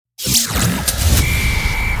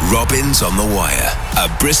Robins on the Wire,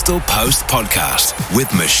 a Bristol Post podcast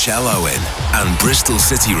with Michelle Owen and Bristol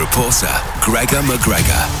City reporter Gregor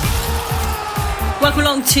McGregor. Welcome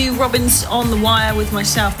along to Robins on the Wire with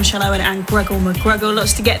myself, Michelle Owen, and Gregor McGregor.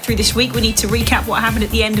 Lots to get through this week. We need to recap what happened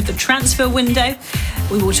at the end of the transfer window.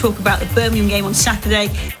 We will talk about the Birmingham game on Saturday,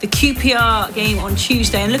 the QPR game on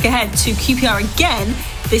Tuesday, and look ahead to QPR again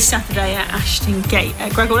this Saturday at Ashton Gate.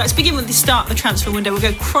 Gregor, let's begin with the start of the transfer window. We'll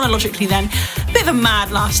go chronologically then. A bit of a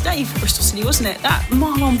mad last day for Bristol City, wasn't it? That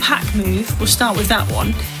Marlon Pack move, we'll start with that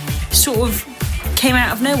one, sort of came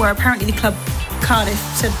out of nowhere. Apparently the club, Cardiff,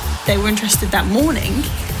 said they were interested that morning,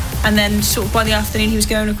 and then sort of by the afternoon he was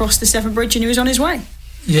going across the Severn Bridge and he was on his way.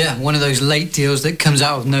 Yeah, one of those late deals that comes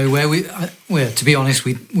out of nowhere. To be honest,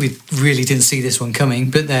 we really didn't see this one coming,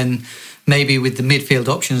 but then maybe with the midfield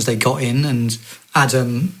options they got in, and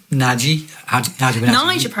Adam Nagy, how do you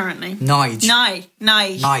pronounce Nige, apparently. Nige.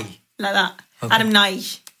 Nige. Like that. Okay. Adam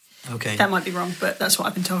Nige. Okay. That might be wrong, but that's what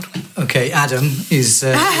I've been told. Okay, Adam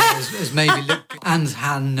has maybe looked and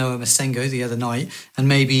had Noah Masengo the other night, and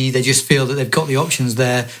maybe they just feel that they've got the options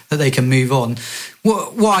there that they can move on.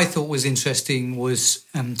 What I thought was interesting was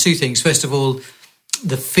two things. First of all,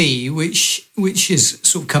 the fee, which has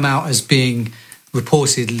sort of come out as being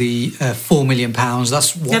reportedly £4 million.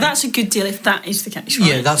 That's a good deal if that is the case, right?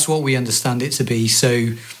 Yeah, that's what we understand it to be. So,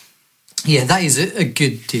 yeah, that is a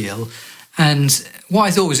good deal. And what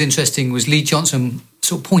I thought was interesting was Lee Johnson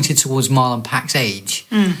sort of pointed towards Marlon Pack's age.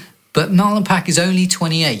 But Marlon Pack is only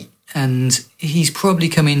 28, and he's probably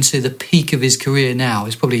come into the peak of his career now.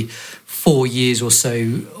 It's probably 4 years or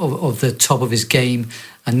so of the top of his game.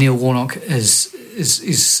 And Neil Warnock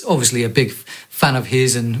is obviously a big fan of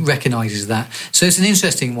his and recognises that. So it's an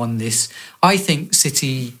interesting one, this. I think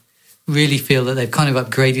City really feel that they've kind of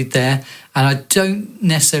upgraded there, and I don't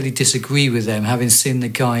necessarily disagree with them, having seen the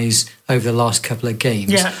guys over the last couple of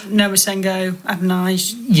games. Yeah, Noah Masengo, Adam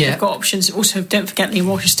Nige, they've got options. Also, don't forget Liam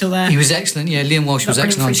Walsh is still there. He was excellent, Liam Walsh was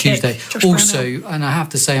excellent on Tuesday. Also, and I have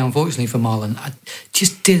to say, unfortunately for Marlon, I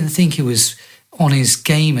just didn't think he was on his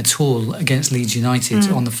game at all against Leeds United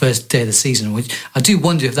on the first day of the season, which I do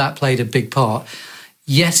wonder if that played a big part.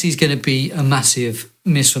 Yes, he's going to be a massive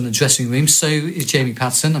miss from the dressing room. So is Jamie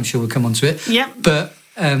Patterson. I'm sure we'll come on to it. Yeah. But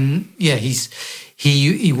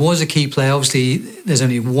he was a key player. Obviously, there's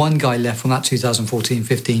only one guy left from that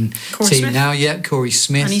 2014-15 team Smith. now. Yeah, Corey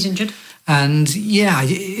Smith. And he's injured. And yeah,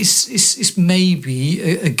 it's maybe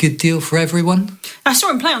a good deal for everyone. I saw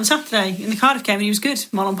him play on Saturday in the Cardiff game and he was good,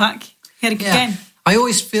 Marlon Pack. He had a good game. I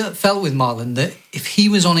always felt with Marlon that if he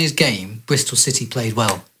was on his game, Bristol City played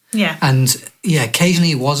well. Yeah. And occasionally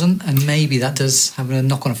he wasn't, and maybe that does have a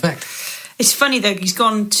knock-on effect. It's funny though, he's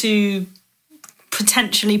gone to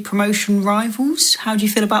potentially promotion rivals. How do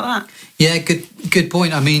you feel about that? Yeah, good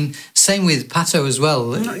point. I mean, same with Pato as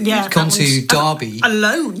well. Yeah, he's gone to Derby.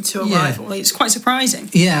 Alone to a rival. It's quite surprising.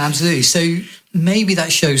 Yeah, absolutely. So maybe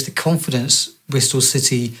that shows the confidence Bristol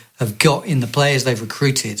City have got in the players they've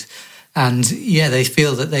recruited. And they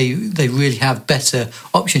feel that they really have better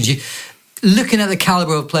options. Looking at the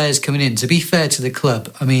calibre of players coming in, to be fair to the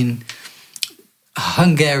club, I mean, a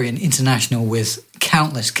Hungarian international with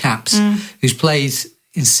countless caps who's played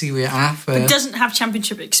in Serie A. But doesn't have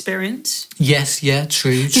championship experience. Yes,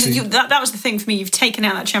 true. That was the thing for me. You've taken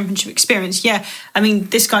out that championship experience. Yeah, I mean,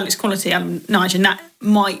 this guy looks quality, Nige, and that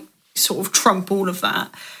might sort of trump all of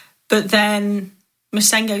that. But then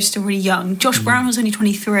Masengo's still really young. Josh Brown was only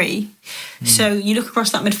 23. So you look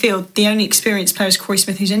across that midfield, the only experienced player is Corey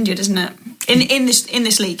Smith, who's injured, isn't it? In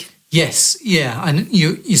this league. Yes, yeah, and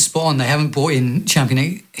you're spot on. They haven't brought in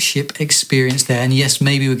championship experience there, and yes,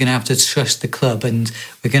 maybe we're going to have to trust the club, and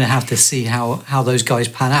we're going to have to see how those guys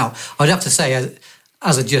pan out. I'd have to say,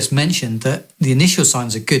 as I just mentioned, that the initial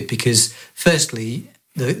signs are good because, firstly,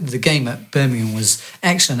 the game at Birmingham was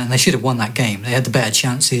excellent, and they should have won that game. They had the better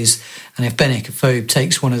chances, and if Benik Afobe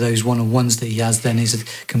takes one of those one-on-ones that he has, then it's a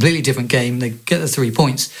completely different game. They get the 3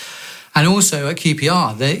 points. And also at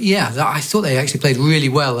QPR, I thought they actually played really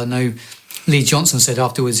well. I know Lee Johnson said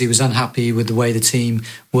afterwards he was unhappy with the way the team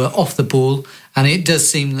were off the ball, and it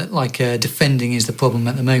does seem that defending is the problem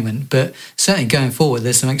at the moment. But certainly going forward,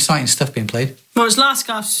 there's some exciting stuff being played. Well, it was last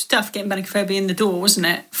gasp stuff getting Benik Afobe in the door, wasn't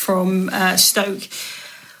it, from Stoke?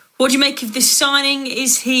 What do you make of this signing?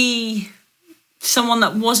 Is he someone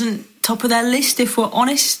that wasn't top of their list, if we're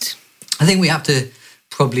honest? I think we have to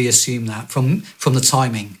probably assume that from the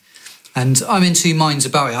timing. And I'm in two minds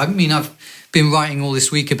about it. I mean, I've been writing all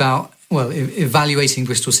this week about, evaluating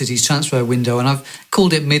Bristol City's transfer window, and I've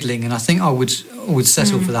called it middling, and I think I would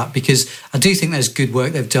settle for that because I do think there's good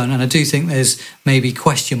work they've done, and I do think there's maybe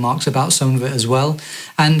question marks about some of it as well.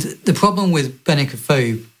 And the problem with Benik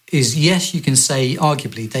Afobe is, yes, you can say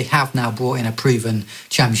arguably they have now brought in a proven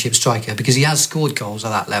Championship striker because he has scored goals at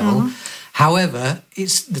that level. However,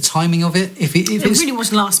 it's the timing of it. If it really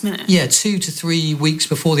was last minute. Yeah, 2 to 3 weeks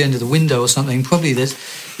before the end of the window or something, probably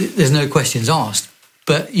there's no questions asked.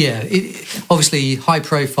 But yeah, obviously high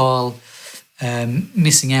profile,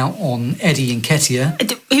 missing out on Eddie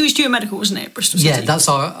Nketiah. He was due a medical, wasn't it, at Bristol City? Yeah, that's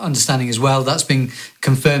our understanding as well. That's been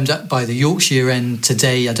confirmed by the Yorkshire end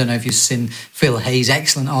today. I don't know if you've seen Phil Hayes'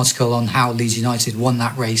 excellent article on how Leeds United won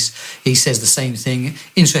that race. He says the same thing.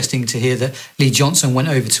 Interesting to hear that Lee Johnson went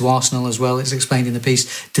over to Arsenal as well. It's explained in the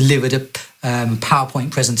piece, delivered a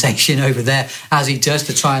PowerPoint presentation over there, as he does,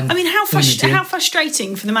 to try and... I mean, how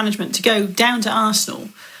frustrating for the management to go down to Arsenal,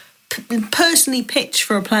 personally pitch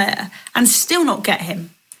for a player and still not get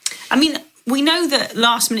him. I mean, we know that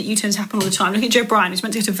last-minute U-turns happen all the time. Look at Joe Bryan, who's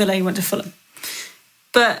meant to go to Villa, he went to Fulham.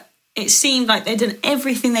 But it seemed like they'd done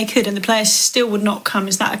everything they could and the players still would not come.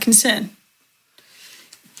 Is that a concern?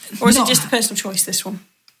 Or is it just a personal choice, this one?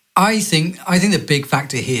 I think the big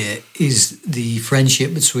factor here is the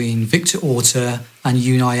friendship between Victor Orta and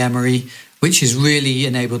Unai Emery, which has really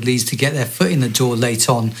enabled Leeds to get their foot in the door late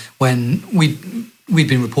on, when we'd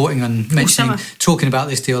been reporting and talking about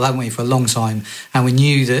this deal, haven't we, for a long time, and we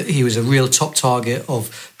knew that he was a real top target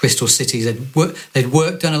of Bristol City. They'd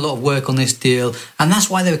done a lot of work on this deal, and that's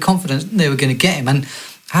why they were confident they were going to get him. And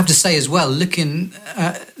I have to say as well, looking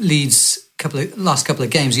at Leeds' last couple of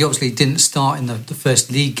games, he obviously didn't start in the first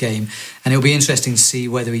league game, and it'll be interesting to see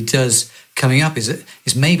whether he does coming up.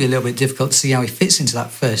 It's maybe a little bit difficult to see how he fits into that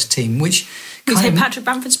first team, which... You say Patrick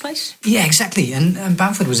Bamford's place? Yeah, exactly. And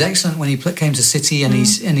Bamford was excellent when he came to City, and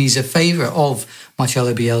he's a favourite of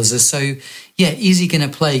Marcelo Bielsa. So, yeah, is he going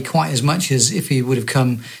to play quite as much as if he would have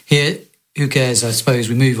come here? Who cares? I suppose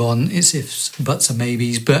we move on. It's ifs, buts and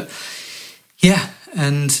maybes. But, yeah,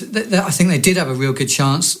 and I think they did have a real good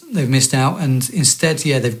chance. They've missed out, and instead,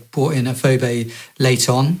 they've brought in Afobe late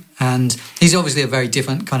on, and he's obviously a very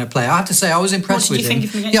different kind of player. I have to say, I was impressed with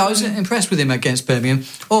him. I was impressed with him against Birmingham.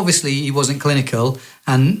 Obviously, he wasn't clinical,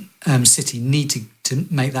 and City need to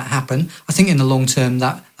make that happen. I think in the long term,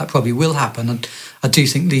 that probably will happen, and I do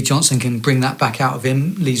think Lee Johnson can bring that back out of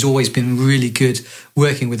him. Lee's always been really good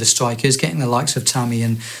working with the strikers, getting the likes of Tammy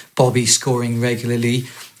and Bobby scoring regularly.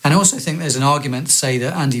 And I also think there's an argument to say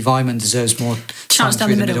that Andy Weimann deserves more chance down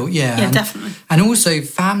the middle. Yeah, definitely. And also,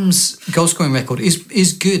 Fam's goal-scoring record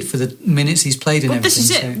is good for the minutes he's played and everything. This is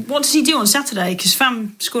it. What does he do on Saturday? Because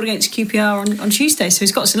Fam scored against QPR on Tuesday, so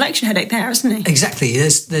he's got a selection headache there, hasn't he? Exactly.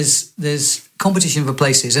 There's competition for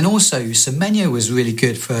places. And also, Semenyo was really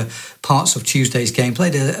good for parts of Tuesday's game.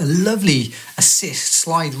 Played a lovely assist,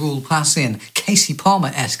 slide rule pass in, Casey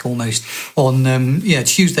Palmer-esque almost, on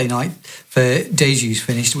Tuesday night for Deju's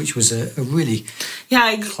finish, which was a really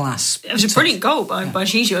class. It was a brilliant goal by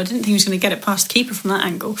Deju. I didn't think he was going to get it past the keeper from that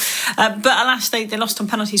angle. But alas, they lost on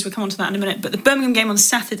penalties. We'll come on to that in a minute. But the Birmingham game on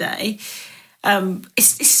Saturday,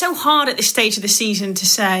 it's so hard at this stage of the season to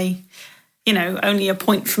say, only a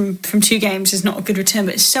point from 2 games is not a good return,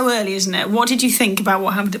 but it's so early, isn't it? What did you think about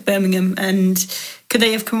what happened at Birmingham, and could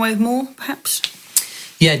they have come away with more, perhaps?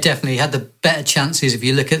 Yeah, definitely. Had the better chances if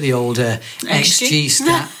you look at the old XG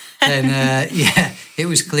stat. Then, it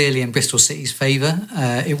was clearly in Bristol City's favour.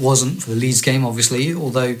 It wasn't for the Leeds game, obviously,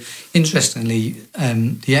 although, interestingly,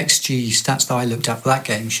 the XG stats that I looked at for that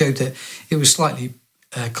game showed that it was slightly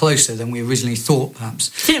closer than we originally thought,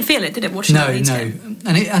 perhaps. Didn't feel it, did it, watching the Leeds game?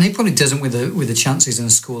 And it probably doesn't with the chances and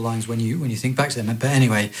the score lines when you think back to them. But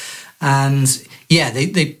anyway, and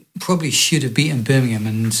they probably should have beaten Birmingham,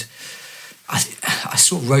 and I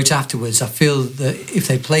sort of wrote afterwards, I feel that if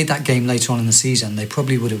they played that game later on in the season, they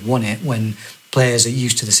probably would have won it when players are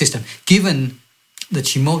used to the system. Given the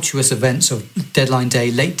tumultuous events of deadline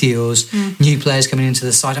day, late deals, new players coming into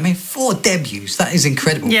the side. I mean, 4 debuts, that is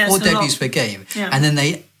incredible. Yeah, 4 debuts per game. Yeah. And then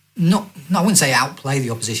they, I wouldn't say outplay the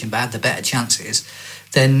opposition, but had the better chances.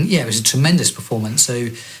 Then, it was a tremendous performance. So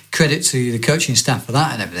credit to the coaching staff for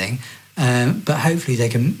that and everything. But hopefully they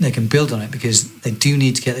can build on it, because they do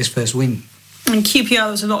need to get this first win. And QPR,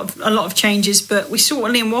 there was a lot of changes, but we saw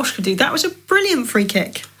what Liam Walsh could do. That was a brilliant free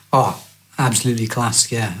kick. Oh, absolutely class,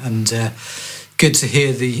 yeah. And good to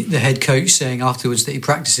hear the head coach saying afterwards that he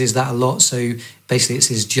practices that a lot. So basically it's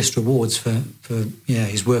his just rewards for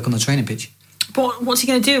his work on the training pitch. But what's he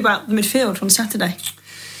going to do about the midfield on Saturday?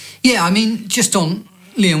 Yeah, I mean, just on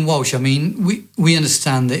Liam Walsh, I mean, we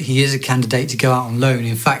understand that he is a candidate to go out on loan.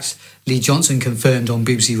 In fact, Lee Johnson confirmed on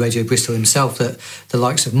BBC Radio Bristol himself that the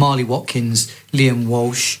likes of Marley Watkins, Liam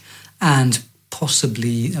Walsh, and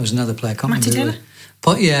possibly there was another player, I can't remember.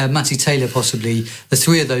 But yeah, Matty Taylor possibly. The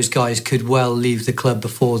three of those guys could well leave the club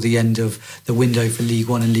before the end of the window for League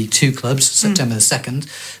One and League Two clubs, September the 2nd.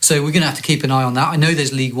 So we're going to have to keep an eye on that. I know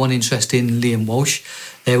there's League One interest in Liam Walsh.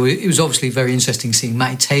 It was obviously very interesting seeing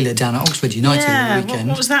Matty Taylor down at Oxford United at the weekend.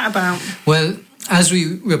 What was that about? Well, as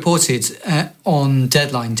we reported on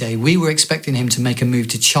deadline day, we were expecting him to make a move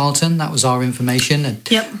to Charlton. That was our information. A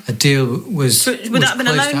deal was. So would that have been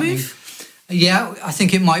a loan move? Yeah, I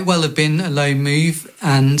think it might well have been a loan move.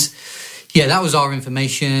 And yeah, that was our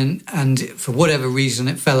information. And for whatever reason,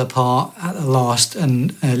 it fell apart at the last.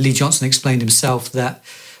 And Lee Johnson explained himself that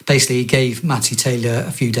basically he gave Matty Taylor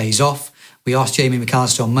a few days off. We asked Jamie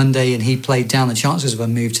McAllister on Monday, and he played down the chances of a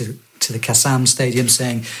move to the Kassam Stadium,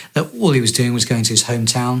 saying that all he was doing was going to his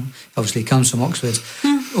hometown. Obviously, he comes from Oxford,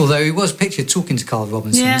 although he was pictured talking to Carl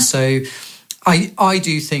Robinson. Yeah. So I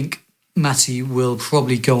do think Matty will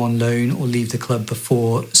probably go on loan or leave the club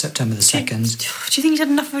before September the 2nd. Do you think he's had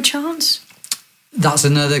enough of a chance? That's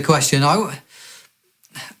another question.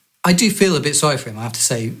 I do feel a bit sorry for him, I have to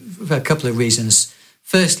say, for a couple of reasons.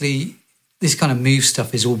 Firstly, this kind of move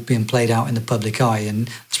stuff is all being played out in the public eye, and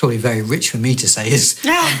it's probably very rich for me to say,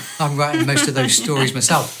 I'm writing most of those stories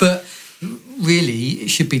myself. But really, it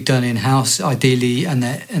should be done in-house, ideally, and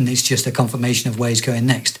it's just a confirmation of where he's going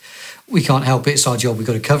next. We can't help it, it's our job, we've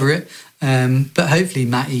got to cover it. But hopefully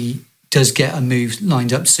Matty does get a move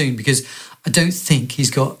lined up soon, because I don't think he's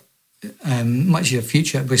got much of a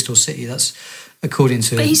future at Bristol City. That's according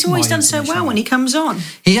to. But he's always done so well when he comes on.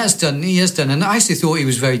 He has done, and I actually thought he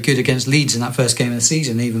was very good against Leeds in that first game of the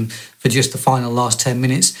season, even for just the final last 10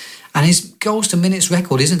 minutes. And his goals to minutes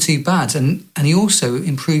record isn't too bad, and he also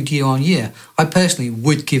improved year on year. I personally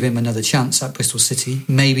would give him another chance at Bristol City.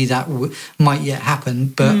 Maybe that might yet happen,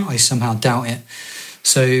 but I somehow doubt it.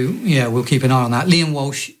 So yeah, we'll keep an eye on that. Liam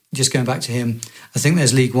Walsh, just going back to him, I think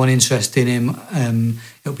there's League One interest in him.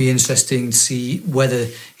 It'll be interesting to see whether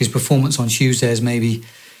his performance on Tuesday has maybe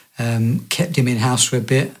kept him in-house for a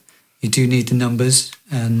bit. You do need the numbers,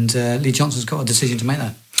 and Lee Johnson's got a decision to make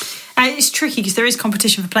there. It's tricky because there is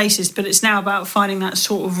competition for places, but it's now about finding that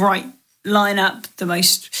sort of right line-up, the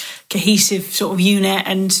most cohesive sort of unit,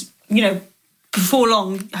 and, before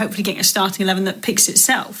long, hopefully getting a starting 11 that picks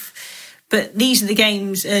itself. But these are the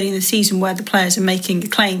games early in the season where the players are making a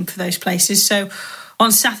claim for those places. So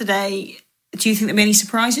on Saturday, do you think there'll be any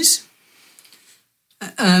surprises?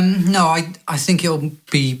 No, I think it'll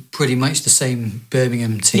be pretty much the same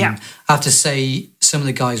Birmingham team. Yeah. I have to say, some of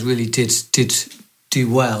the guys really did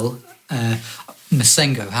do well. Hanno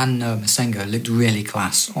Masengo looked really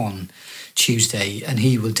class on Tuesday, and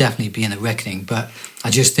he will definitely be in the reckoning. But I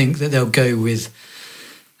just think that they'll go with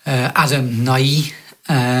Adam Nai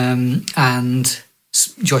and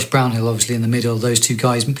Josh Brownhill, obviously in the middle. Those two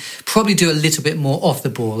guys probably do a little bit more off the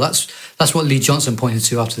ball. That's what Lee Johnson pointed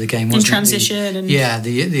to after the game, wasn't it? In transition,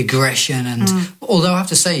 the aggression, and although I have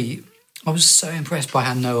to say, I was so impressed by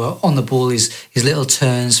Hanno on the ball. His little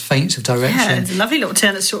turns, feints of direction. Yeah, it's a lovely little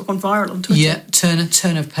turn that's sort of gone viral on Twitter. Yeah,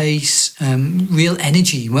 turn of pace, real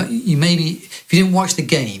energy. You maybe, if you didn't watch the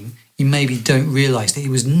game, you maybe don't realise that he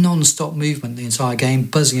was non-stop movement the entire game,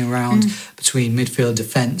 buzzing around between midfield,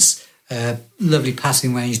 defence, lovely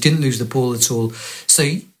passing range, didn't lose the ball at all. So,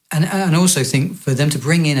 and I also think for them to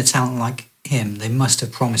bring in a talent like him, they must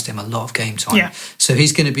have promised him a lot of game time. Yeah. So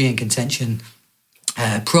he's going to be in contention.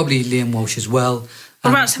 Probably Liam Walsh as well.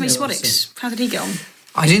 What about Sammy Swaddicks? How did he get on?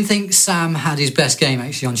 I didn't think Sam had his best game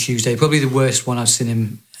actually on Tuesday. Probably the worst one I've seen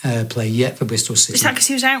him play yet for Bristol City. Is that because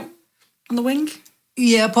he was out on the wing?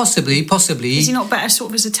 Yeah, possibly. Is he not better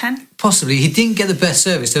sort of as a 10? Possibly. He didn't get the best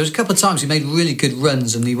service. There was a couple of times he made really good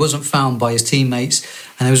runs and he wasn't found by his teammates.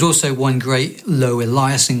 And there was also one great low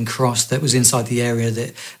Eliasson cross that was inside the area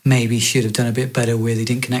that maybe should have done a bit better with. He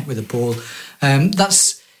didn't connect with the ball.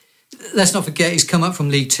 Let's not forget he's come up from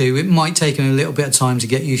League Two. It might take him a little bit of time to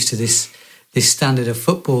get used to this standard of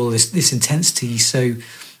football, this intensity. So,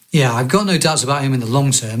 yeah, I've got no doubts about him in the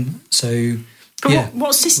long term. So, but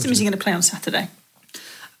what system is he going to play on Saturday?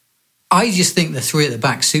 I just think the three at the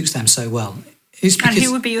back suits them so well. And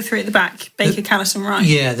who would be your three at the back? Baker, Callis and Wright?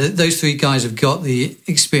 Yeah, those three guys have got the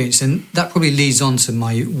experience. And that probably leads on to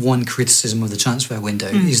my one criticism of the transfer window,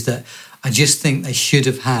 is that I just think they should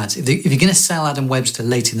have had... If you're going to sell Adam Webster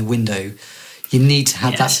late in the window, you need to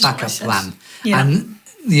have that backup plan. Yeah. And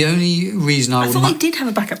the only reason I thought they did have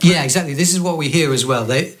a backup plan. Yeah, exactly. This is what we hear as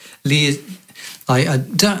well. I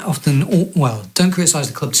don't criticise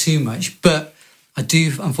the club too much, but I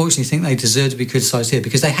do unfortunately think they deserve to be criticised here,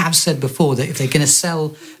 because they have said before that if they're going to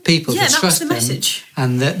sell people, to trust them, message.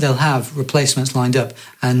 And that they'll have replacements lined up.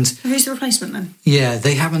 And who's the replacement then? Yeah,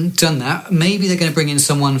 they haven't done that. Maybe they're going to bring in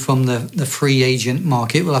someone from the free agent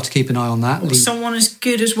market. We'll have to keep an eye on that. Someone as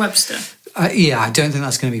good as Webster. I don't think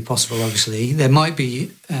that's going to be possible. Obviously, there might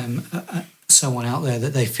be someone out there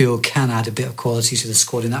that they feel can add a bit of quality to the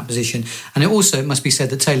squad in that position. And it must be said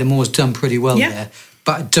that Taylor Moore's done pretty well there.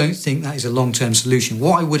 But I don't think that is a long-term solution.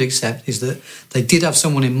 What I would accept is that they did have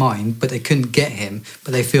someone in mind, but they couldn't get him.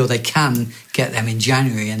 But they feel they can get them in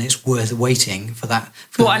January, and it's worth waiting for that.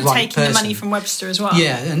 And taking the money from Webster as well.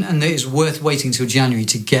 Yeah, and it's worth waiting till January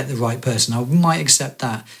to get the right person. I might accept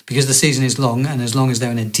that, because the season is long, and as long as they're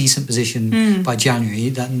in a decent position by January,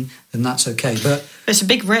 then that's okay. But it's a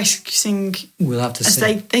big risk. We'll have to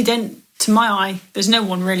see. They don't, to my eye, there's no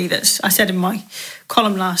one really I said in my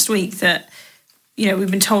column last week that,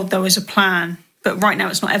 we've been told there was a plan, but right now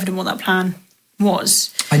it's not evident what that plan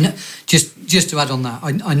was. I know. Just to add on that,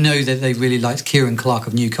 I know that they really liked Kieran Clark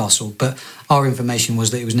of Newcastle, but our information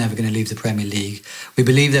was that he was never going to leave the Premier League. We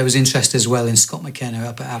believe there was interest as well in Scott McKenna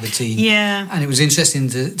up at Aberdeen. Yeah. And it was interesting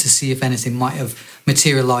to see if anything might have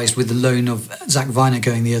materialised with the loan of Zach Viner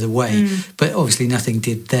going the other way, but obviously nothing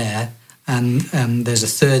did there. And there's a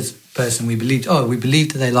third person we believed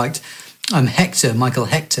that they liked, Michael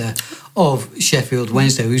Hector of Sheffield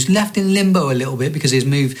Wednesday, who's left in limbo a little bit because his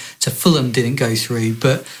move to Fulham didn't go through,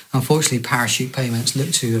 but unfortunately parachute payments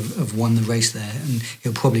look to have won the race there, and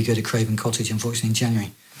he'll probably go to Craven Cottage unfortunately in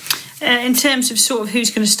January. In terms of sort of who's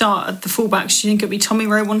going to start at the fullbacks, do you think it'll be Tommy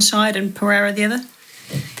Rowe one side and Pereira the other?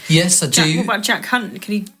 Yes, I do. What about Jack Hunt? Could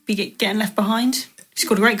he be getting left behind? He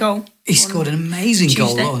scored a great goal. He scored an amazing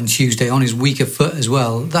goal on Tuesday on his weaker foot as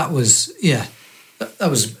well. That was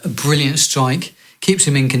a brilliant strike. Keeps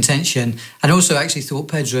him in contention. And also actually thought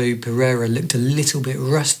Pedro Pereira looked a little bit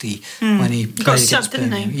rusty when he played against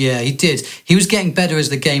Birmingham. Didn't he? Yeah, he did. He was getting better as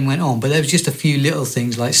the game went on, but there was just a few little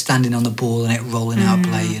things like standing on the ball and it rolling out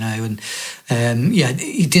play, and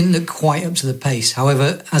he didn't look quite up to the pace.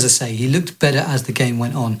 However, as I say, he looked better as the game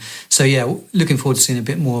went on. So looking forward to seeing a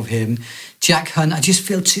bit more of him. Jack Hunt, I just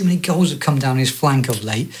feel too many goals have come down his flank of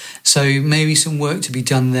late, so maybe some work to be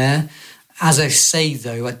done there. As I say,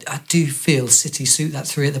 though, I do feel City suit that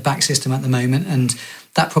three at the back system at the moment, and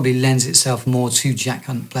that probably lends itself more to Jack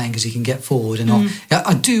Hunt playing because he can get forward. And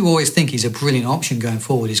I do always think he's a brilliant option going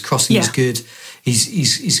forward. His crossing is good.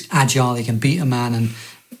 He's agile. He can beat a man, and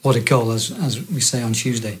what a goal, as we say on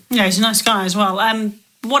Tuesday. Yeah, he's a nice guy as well.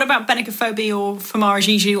 What about Benica Fobi or Famara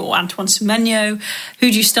Giju or Antoine Semenyo?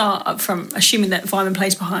 Who do you start up from, assuming that Weimann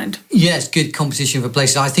plays behind? Yes, good competition for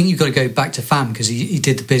places. I think you've got to go back to Fam because he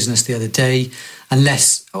did the business the other day.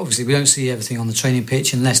 Unless, obviously, we don't see everything on the training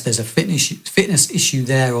pitch, unless there's a fitness issue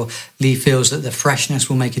there or Lee feels that the freshness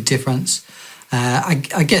will make a difference.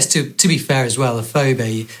 I guess to be fair as well,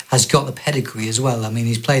 Afobe has got the pedigree as well. I mean,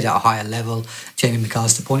 he's played at a higher level. Jamie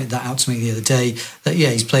McAllister pointed that out to me the other day, that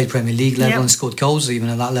he's played Premier League level and scored goals even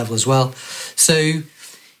at that level as well. So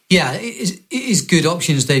it is good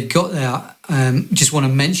options they've got there. Just want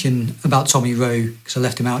to mention about Tommy Rowe because I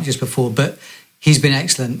left him out just before, but he's been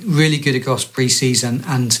excellent, really good across pre-season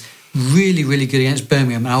and really, really good against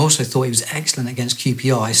Birmingham. And I also thought he was excellent against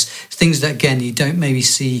QPR. It's things that, again, you don't maybe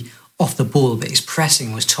see off the ball, but his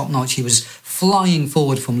pressing was top-notch. He was flying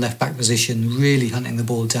forward from left-back position, really hunting the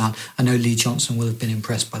ball down. I know Lee Johnson will have been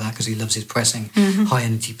impressed by that because he loves his pressing,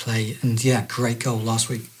 high-energy play. And, great goal last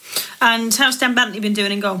week. And how's Dan Bentley been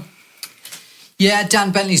doing in goal? Yeah,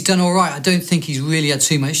 Dan Bentley's done all right. I don't think he's really had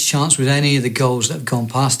too much chance with any of the goals that have gone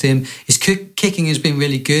past him. His kicking has been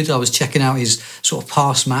really good. I was checking out his sort of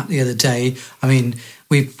pass map the other day. I mean,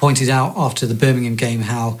 we pointed out after the Birmingham game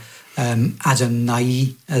how Adam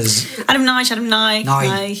Nye. It's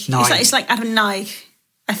like Adam Nye,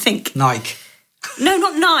 I think. Nike. No,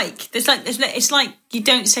 not Nike. It's like you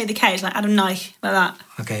don't say the K. It's like Adam Nye, like that.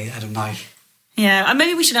 Okay, Adam Nye. Yeah,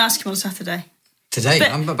 maybe we should ask him on Saturday. Today,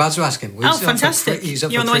 I'm about to ask him. Fantastic! He's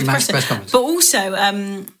up You're for on the way to press conference. But also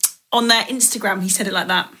on their Instagram, he said it like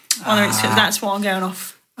that. That's what I'm going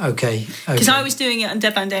off. Okay. Because I was doing it on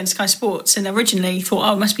Deadline Day on Sky Sports and originally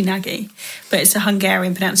thought, it must be Nagy, but it's a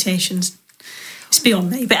Hungarian pronunciation. It's beyond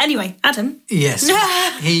me. But anyway, Adam. Yes.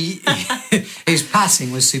 His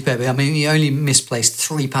passing was superb. I mean, he only misplaced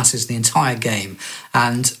 3 passes the entire game.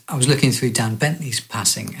 And I was looking through Dan Bentley's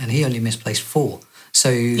passing and he only misplaced 4. So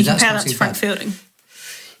you compare that to Frank Fielding.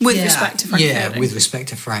 With respect to Frank Fielding. Yeah, with respect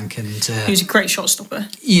to Frank. And he was a great shot stopper.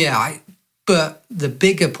 Yeah, but the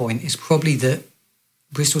bigger point is probably that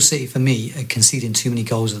Bristol City, for me, are conceding too many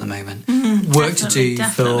goals at the moment. Work to do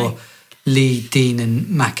for Lee, Dean and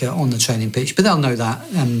Macca on the training pitch. But they'll know that.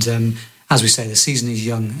 And as we say, the season is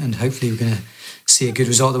young and hopefully we're going to see a good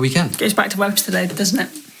result at the weekend. Goes back to Webster though, doesn't it?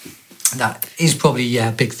 That is probably,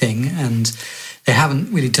 a big thing. And they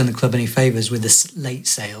haven't really done the club any favours with this late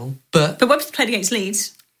sale. But Webster played against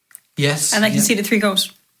Leeds. Yes. And they conceded 3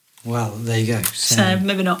 goals. Well, there you go. So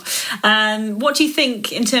maybe not. What do you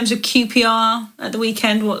think in terms of QPR at the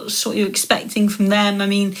weekend? What sort of you expecting from them? I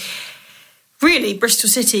mean, really, Bristol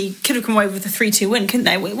City could have come away with a 3-2 win, couldn't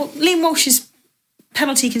they? Liam Walsh's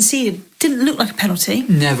penalty conceded didn't look like a penalty.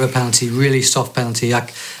 Never a penalty, really soft penalty. I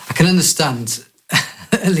can understand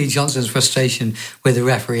Lee Johnson's frustration with the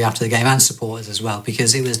referee after the game and supporters as well,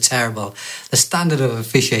 because it was terrible. The standard of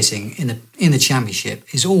officiating in the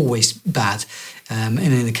Championship is always bad. And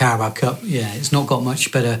in the Carabao Cup, it's not got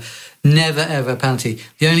much better. Never, ever a penalty.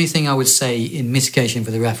 The only thing I would say in mitigation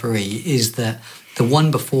for the referee is that the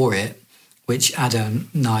one before it, which Adam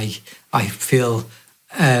and I feel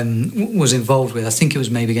was involved with, I think it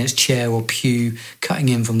was maybe against Chair or Pugh cutting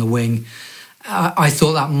in from the wing. I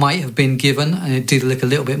thought that might have been given, and it did look a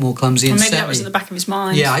little bit more clumsy. Or maybe that was at the back of his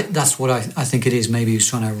mind. Yeah, that's what I think it is. Maybe he was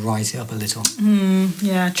trying to write it up a little.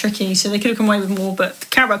 Yeah, tricky. So they could have come away with more, but the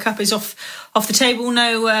Carabao Cup is off the table.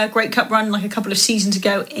 No great cup run like a couple of seasons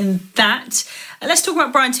ago in that. Let's talk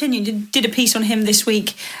about Brian Tinnion. Did a piece on him this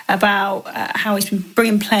week about how he's been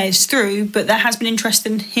bringing players through, but there has been interest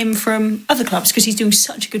in him from other clubs because he's doing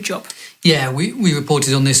such a good job. Yeah, we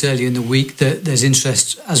reported on this earlier in the week that there's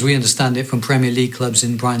interest, as we understand it, from Premier League clubs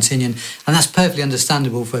in Brian Tinnion, and that's perfectly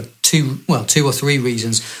understandable for two or three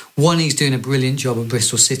reasons. One, he's doing a brilliant job at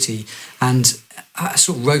Bristol City, and I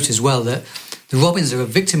sort of wrote as well that the Robins are a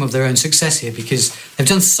victim of their own success here because they've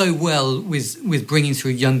done so well with bringing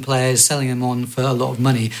through young players, selling them on for a lot of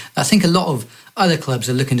money. I think a lot of other clubs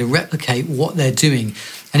are looking to replicate what they're doing.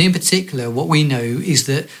 And in particular, what we know is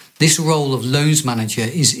that this role of loans manager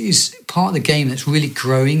is part of the game that's really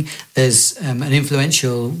growing. There's an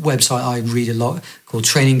influential website I read a lot called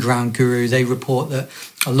Training Ground Guru. They report that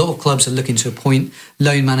a lot of clubs are looking to appoint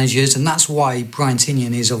loan managers, and that's why Brian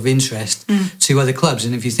Tinnion is of interest to other clubs.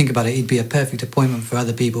 And if you think about it, he'd be a perfect appointment for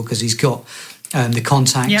other people because he's got the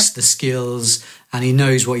contacts, the skills, and he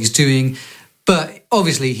knows what he's doing. But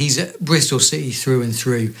obviously, he's at Bristol City through and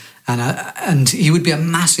through, and he would be a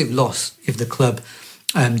massive loss if the club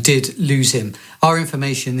did lose him. Our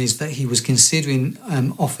information is that he was considering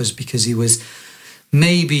offers because he was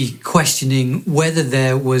maybe questioning whether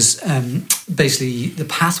there was basically the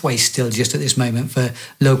pathway still just at this moment for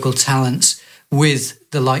local talents with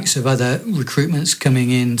the likes of other recruitments coming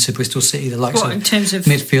in to Bristol City, the likes of in terms of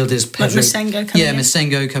midfielders, Pedro, like Masengo coming in?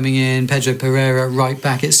 Masengo coming in, Pedro Pereira, right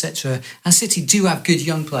back, etc. And City do have good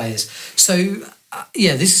young players. So,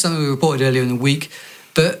 this is something we reported earlier in the week,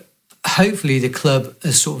 but hopefully the club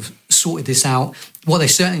has sort of sorted this out. What they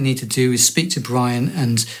certainly need to do is speak to Brian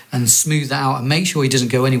and smooth that out and make sure he doesn't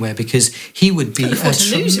go anywhere because he would be a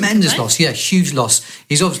tremendous loss. Yeah, huge loss.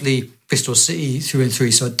 He's obviously Bristol City through and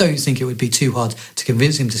through, so I don't think it would be too hard to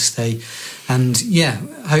convince him to stay. And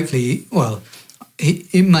hopefully,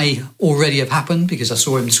 it may already have happened because I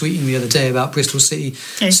saw him tweeting the other day about Bristol City.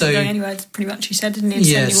 Yeah, he's not going anywhere, pretty much, he said, didn't he?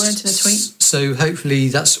 Yes, send any words in a tweet. So hopefully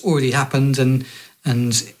that's already happened and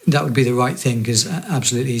that would be the right thing because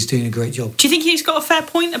absolutely he's doing a great job. Do you think he's got a fair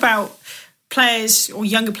point about players or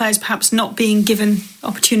younger players perhaps not being given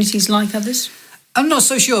opportunities like others? I'm not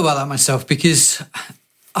so sure about that myself because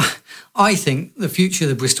I think the future of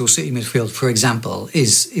the Bristol City midfield, for example,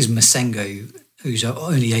 is Masengo, who's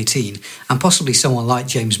only 18, and possibly someone like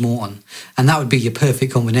James Morton. And that would be your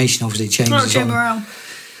perfect combination, obviously. James is Joe Morrell.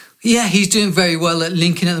 Yeah, he's doing very well at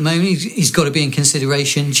Lincoln at the moment. He's got to be in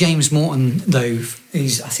consideration. James Morton, though,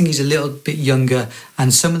 I think he's a little bit younger.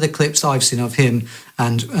 And some of the clips I've seen of him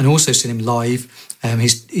and also seen him live,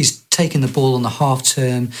 he's taken the ball on the half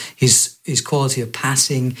turn. His quality of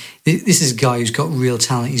passing. This is a guy who's got real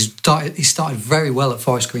talent. He started very well at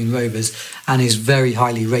Forest Green Rovers and is very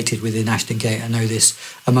highly rated within Ashton Gate. I know this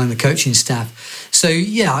among the coaching staff. So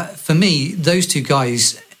for me, those two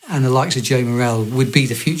guys and the likes of Joe Morrell would be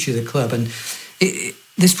the future of the club. And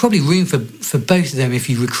there's probably room for both of them if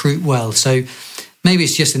you recruit well. So maybe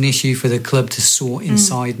it's just an issue for the club to sort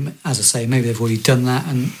inside. As I say, maybe they've already done that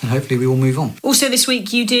and hopefully we will move on. Also this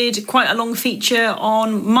week you did quite a long feature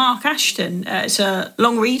on Mark Ashton. It's a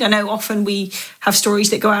long read. I know often we have stories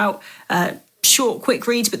that go out short, quick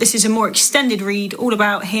reads, but this is a more extended read all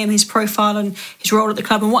about him, his profile and his role at the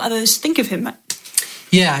club and what others think of him.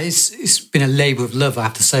 Yeah, it's been a labour of love, I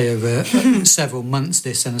have to say, over several months,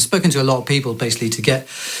 this. And I've spoken to a lot of people, basically, to get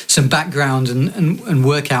some background and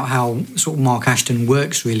work out how sort of Mark Ashton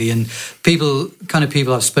works, really. And people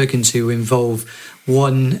I've spoken to involve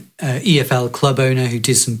one EFL club owner who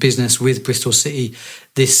did some business with Bristol City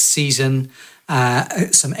this season,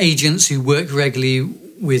 some agents who work regularly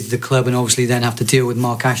with the club and obviously then have to deal with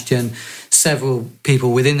Mark Ashton, several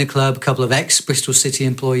people within the club, a couple of ex-Bristol City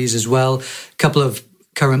employees as well, a couple of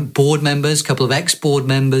current board members, a couple of ex-board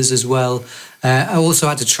members as well. I also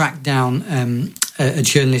had to track down a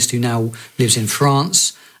journalist who now lives in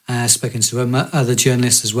France, spoken to other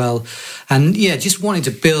journalists as well. And yeah, just wanted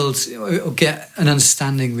to build or get an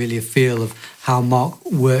understanding, really, a feel of how Mark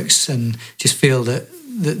works, and just feel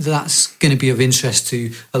that's going to be of interest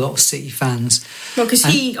to a lot of City fans. Well, because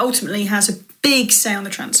he ultimately has a big say on the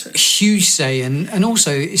transfer. Huge say, and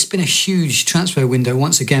also it's been a huge transfer window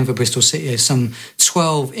once again for Bristol City. There's some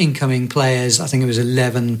 12 incoming players. I think it was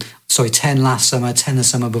 10 last summer, 10 the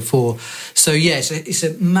summer before. So yeah, it's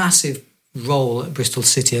a massive role at Bristol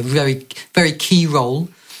City, a very, very key role.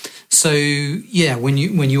 So yeah, when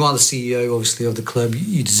you are the CEO, obviously, of the club,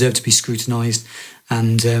 you deserve to be scrutinised,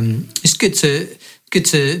 and it's good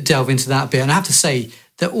to delve into that bit. And I have to say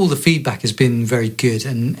that all the feedback has been very good.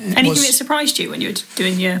 And anything that surprised you when you were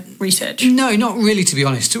doing your research? No, not really, to be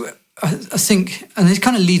honest. I think, and it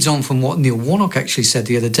kind of leads on from what Neil Warnock actually said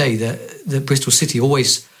the other day, that Bristol City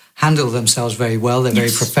always handle themselves very well. They're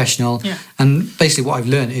very professional. Yeah. And basically what I've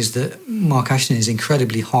learned is that Mark Ashton is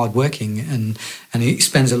incredibly hardworking, and he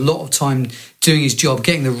spends a lot of time doing his job,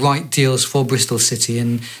 getting the right deals for Bristol City.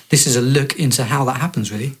 And this is a look into how that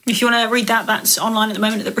happens, really. If you want to read that, that's online at the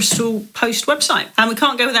moment at the Bristol Post website. And we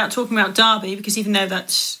can't go without talking about Derby, because even though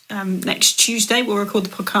that's next Tuesday, we'll record the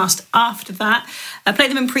podcast after that. I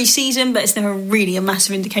played them in pre-season, but it's never really a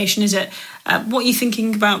massive indication, is it? What are you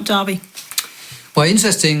thinking about Derby? Well,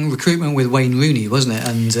 interesting recruitment with Wayne Rooney, wasn't it?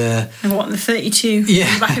 And what, the 32 on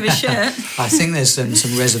the back of his shirt? I think there's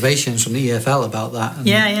some reservations from the EFL about that.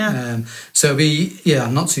 And, so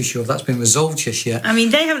I'm not too sure if that's been resolved just yet. I mean,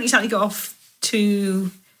 they haven't exactly got off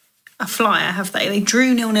to a flyer, have they? They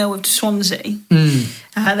drew 0-0 with Swansea.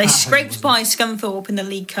 They scraped by Scunthorpe in the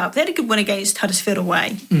League Cup. They had a good win against Huddersfield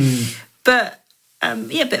away. But a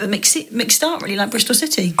bit of a mixed start, really, like Bristol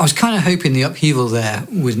City. I was kind of hoping the upheaval there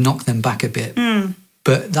would knock them back a bit,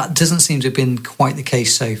 but that doesn't seem to have been quite the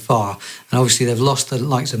case so far. And obviously they've lost the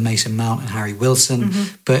likes of Mason Mount and Harry Wilson,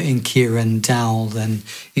 but in Kieran Dowell, then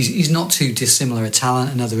he's not too dissimilar a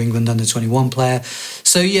talent, another England under-21 player.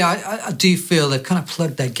 So yeah, I do feel they've kind of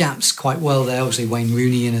plugged their gaps quite well there. Obviously Wayne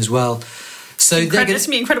Rooney in as well. So it's going to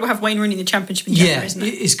be incredible to have Wayne Rooney in the Championship in January, isn't it?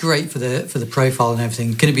 It's great for the profile and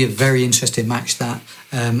everything. Going to be a very interesting match, that.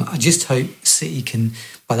 I just hope City can,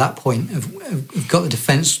 by that point, have got the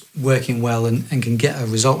defence working well and can get a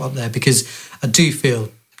result up there, because I do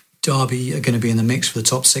feel Derby are going to be in the mix for the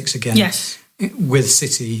top 6 again. Yes. With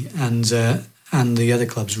City and the other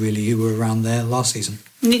clubs, really, who were around there last season.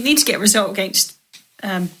 Need to get a result against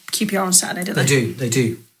QPR on Saturday, don't they? They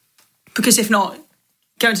do. Because if not,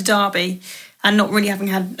 going to Derby and not really having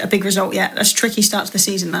had a big result yet, that's a tricky start to the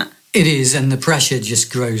season, that. It is, and the pressure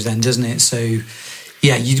just grows then, doesn't it? So,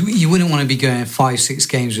 yeah, you wouldn't want to be going 5-6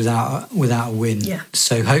 games without a win. Yeah.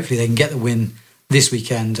 So hopefully they can get the win this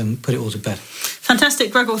weekend and put it all to bed.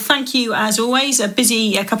 Fantastic, Gregor. Thank you, as always. A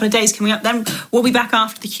busy couple of days coming up then. We'll be back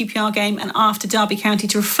after the QPR game and after Derby County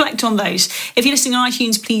to reflect on those. If you're listening on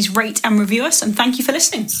iTunes, please rate and review us, and thank you for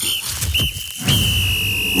listening.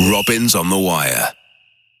 Robins on the Wire.